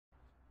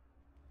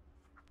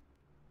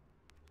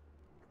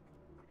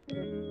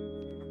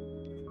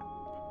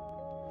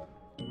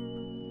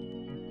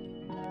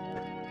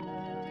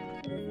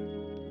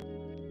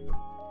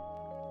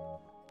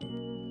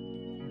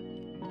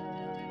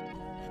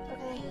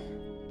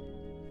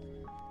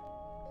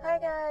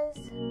guys.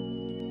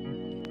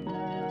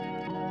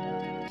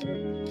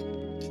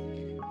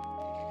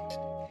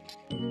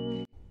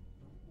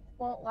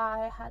 Won't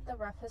lie, I had the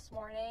roughest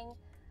morning.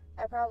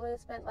 I probably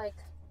spent like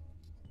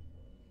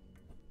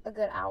a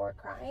good hour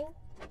crying.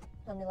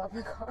 Let me lock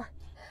my car.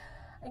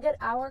 A good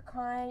hour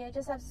crying. I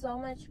just have so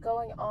much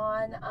going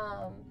on.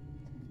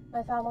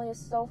 My family is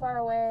so far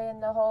away,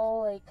 and the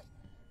whole like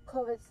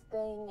COVID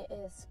thing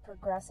is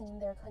progressing in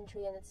their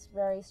country, and it's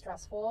very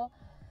stressful.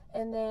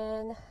 And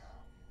then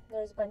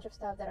there's a bunch of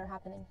stuff that are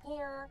happening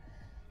here.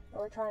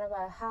 We're trying to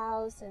buy a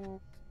house,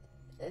 and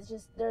it's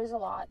just there's a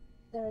lot,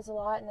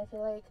 and I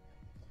feel like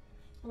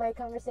my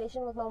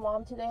conversation with my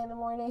mom today in the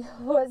morning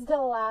was the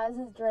last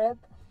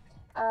drip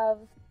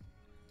of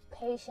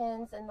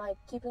patience and like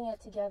keeping it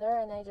together,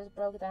 and I just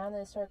broke down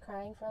and I started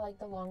crying for like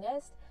the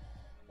longest.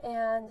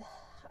 And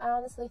I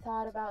honestly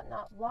thought about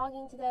not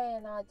vlogging today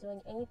and not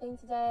doing anything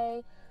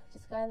today,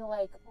 just kind of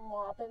like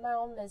mopping my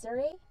own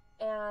misery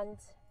and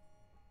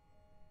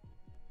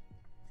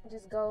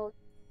just go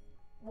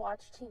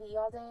watch TV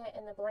all day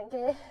in a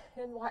blanket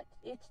and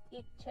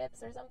eat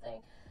chips or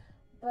something.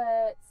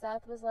 But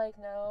Seth was like,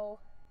 no,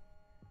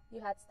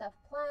 you had stuff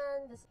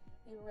planned,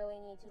 you really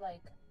need to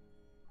like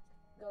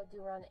go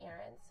run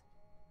errands.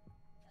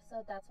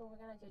 So that's what we're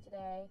gonna do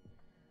today.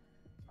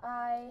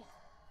 I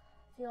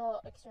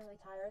feel extremely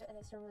tired and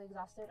extremely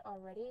exhausted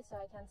already, so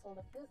I canceled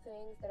a few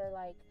things that are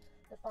like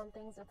the fun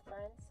things with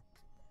friends.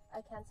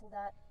 I canceled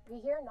that. If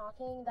you hear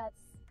knocking,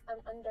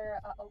 I'm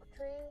under an oak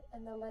tree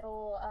and the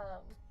little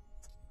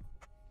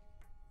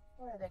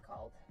what are they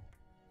called?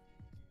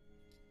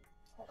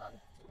 Hold on.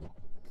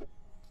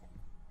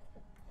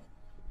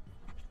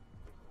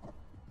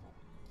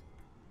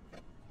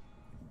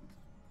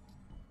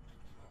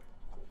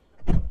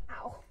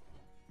 Ow.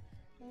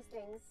 These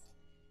things,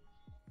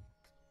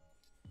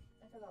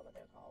 I forgot what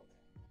they're called,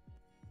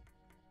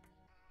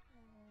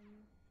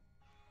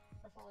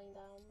 are falling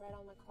down right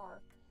on my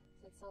car,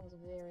 so it sounds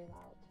very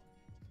loud.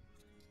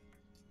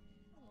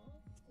 Oh,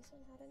 this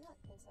one had a nut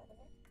inside of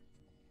it.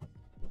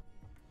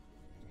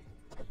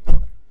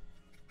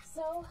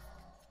 So,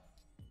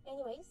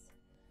 anyways,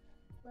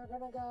 we're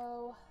gonna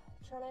go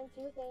try on a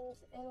few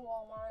things in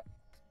Walmart,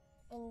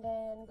 and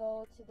then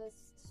go to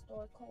this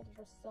store called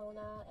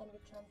Persona and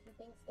return a few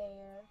things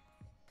there.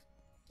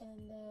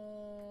 And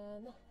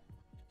then,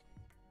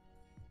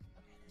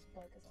 okay, this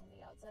bug is on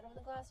the outside of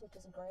the glass, which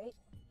is great.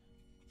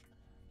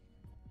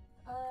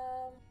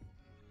 Oh,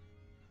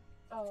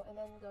 and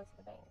then go to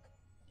the bank.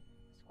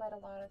 There's quite a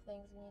lot of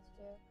things we need to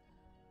do.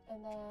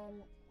 And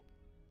then,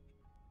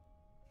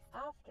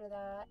 after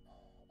that,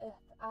 if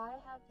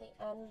I have the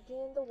energy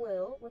and the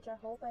will, which I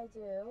hope I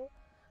do,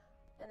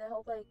 and I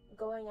hope like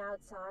going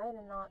outside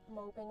and not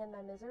moping in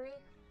my misery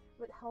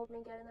would help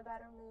me get in a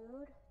better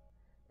mood.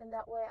 And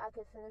that way I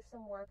could finish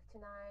some work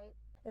tonight.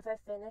 If I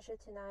finish it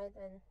tonight,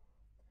 then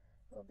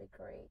it will be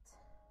great.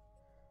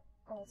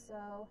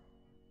 Also,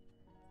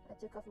 I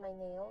took off my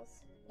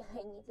nails and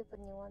I need to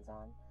put new ones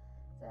on.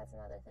 So that's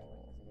another thing we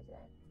need to do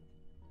today.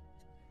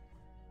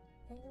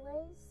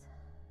 Anyways,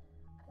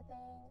 I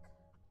think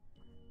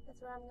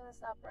that's where I'm gonna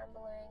stop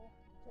rambling.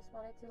 Just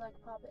wanted to like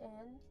pop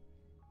in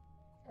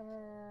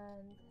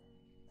and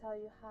tell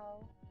you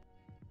how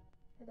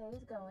today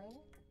is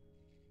going.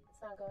 It's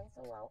not going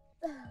so well.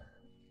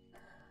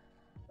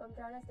 I'm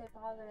trying to stay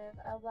positive.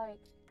 I was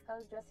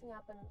dressing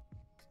up and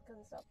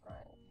couldn't stop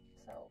crying.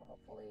 So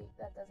hopefully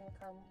that doesn't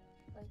come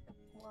like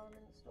while I'm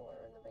in the store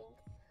or in the bank.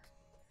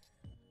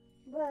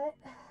 But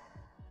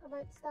I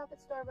might stop at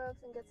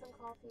Starbucks and get some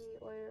coffee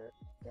or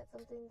get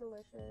something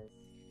delicious.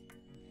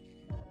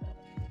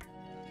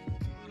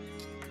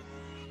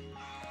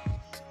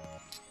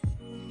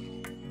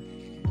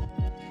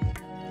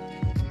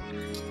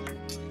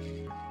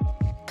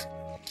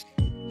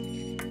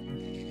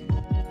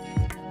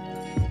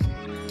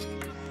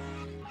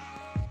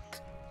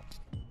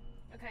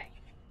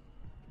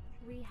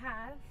 We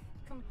have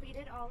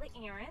completed all the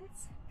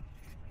errands.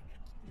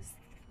 Just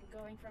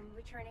going from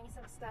returning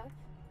some stuff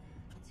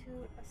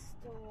to a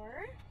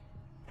store.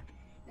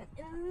 And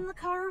in the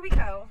car we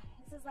go.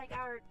 This is like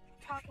our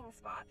talking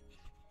spot,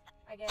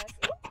 I guess.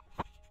 Ooh,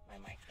 my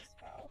mic just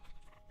fell.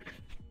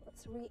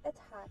 Let's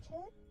reattach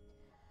it.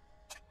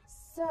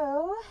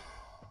 So,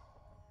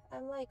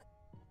 I'm like,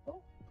 oh, I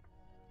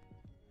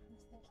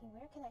was thinking,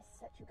 where can I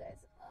set you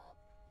guys up?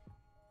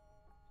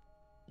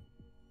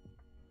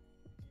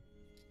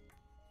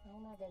 Oh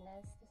my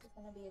goodness, this is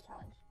gonna be a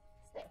challenge.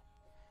 Stay.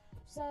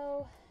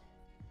 So,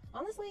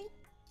 honestly,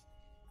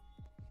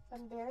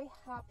 I'm very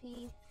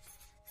happy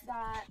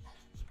that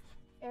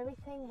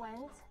everything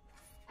went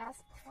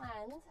as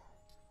planned.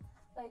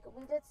 Like,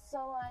 we did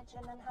so much,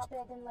 and I'm happy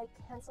I didn't like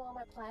cancel all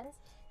my plans,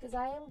 because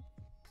I am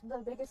the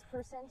biggest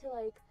person to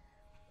like,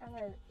 I don't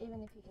know,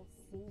 even if you can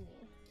see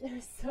me,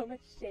 there's so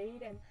much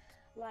shade and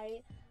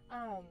light,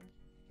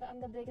 but I'm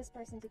the biggest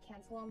person to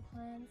cancel on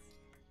plans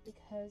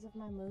because of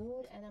my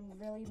mood, and I'm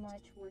really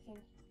much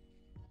working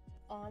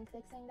on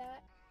fixing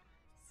that.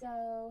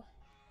 So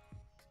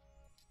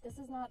this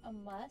is not a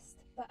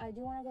must, but I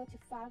do want to go to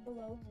Five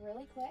Below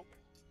really quick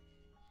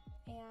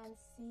and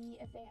see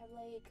if they have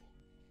like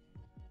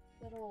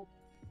little,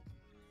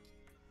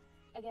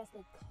 I guess,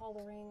 like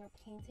coloring or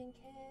painting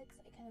kits.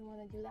 I kind of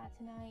want to do that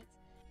tonight.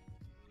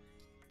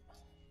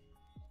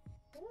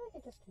 Maybe I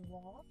could just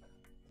walk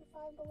to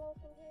Five Below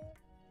from here.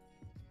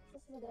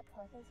 This is a good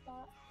parking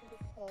spot. It'll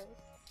be closed.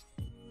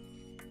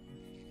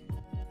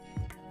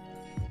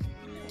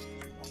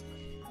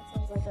 That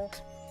sounds like a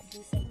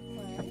decent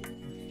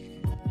plan.